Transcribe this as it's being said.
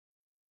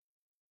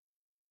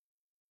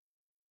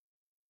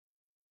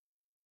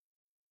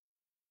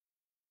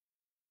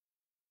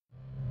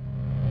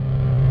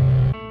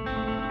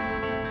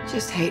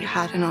just hate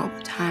hiding all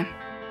the time.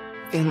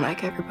 Feeling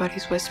like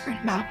everybody's whispering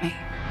about me.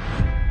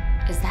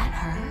 Is that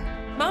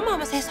her? My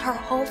mama says her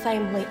whole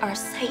family are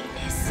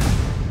Satanists.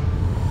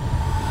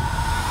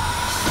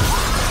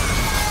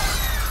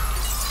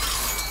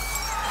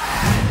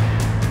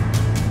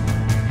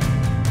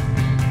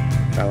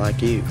 I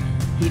like you.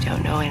 You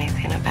don't know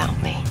anything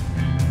about me.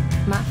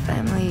 My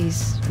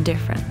family's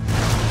different.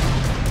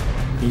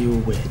 You a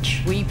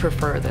witch. We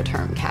prefer the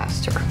term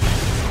caster.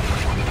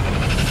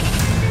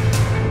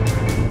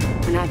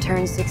 When I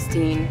turn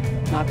 16,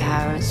 my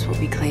powers will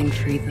be claimed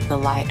for either the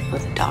light or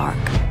the dark.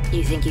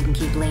 You think you can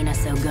keep Lena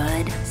so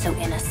good, so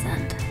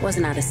innocent?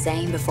 Wasn't I the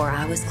same before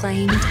I was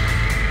claimed?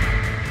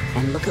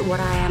 And look at what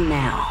I am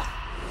now.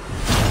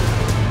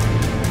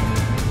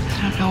 I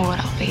don't know what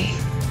I'll be.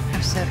 I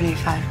have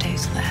 75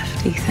 days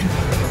left, Ethan.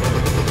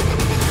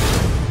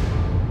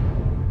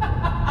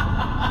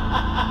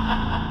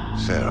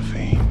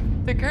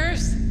 Seraphine. The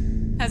curse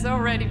has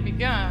already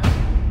begun.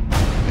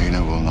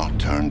 Lena will not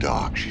turn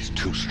dark. She's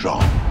too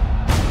strong.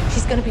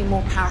 She's going to be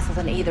more powerful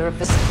than either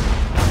of us.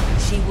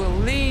 She will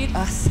lead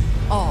us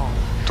all.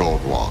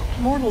 Toward what?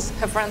 Mortals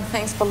have run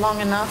things for long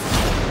enough.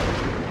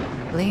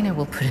 Lena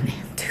will put an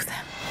end to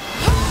them.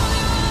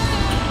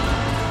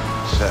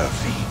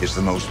 Seraphine is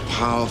the most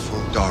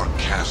powerful dark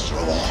caster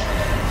of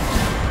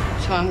all.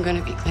 So I'm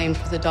gonna be claimed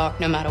for the dark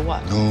no matter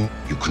what. No,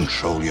 you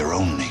control your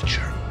own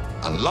nature.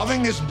 And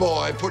loving this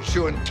boy puts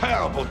you in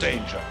terrible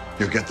danger.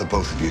 You'll get the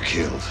both of you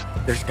killed.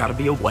 There's gotta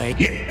be a way.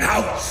 Get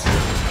out!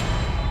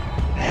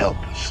 Help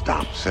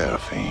stop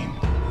Seraphine.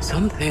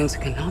 Some things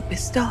cannot be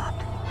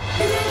stopped.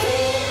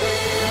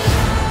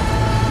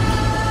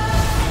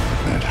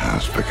 It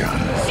has begun.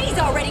 She's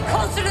already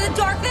closer to the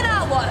dark than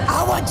I was.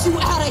 I want you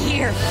out of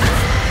here.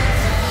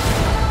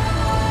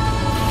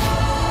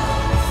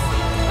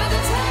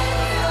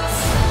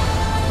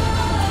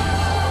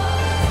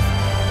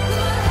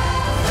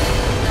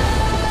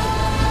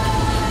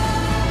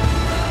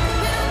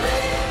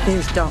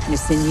 There's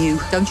darkness in you.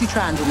 Don't you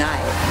try and deny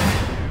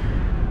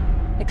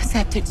it.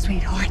 Accept it,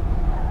 sweetheart.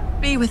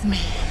 Be with me.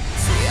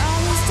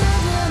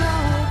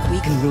 We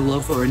can rule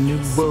over a new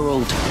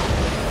world.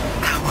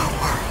 Our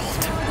world.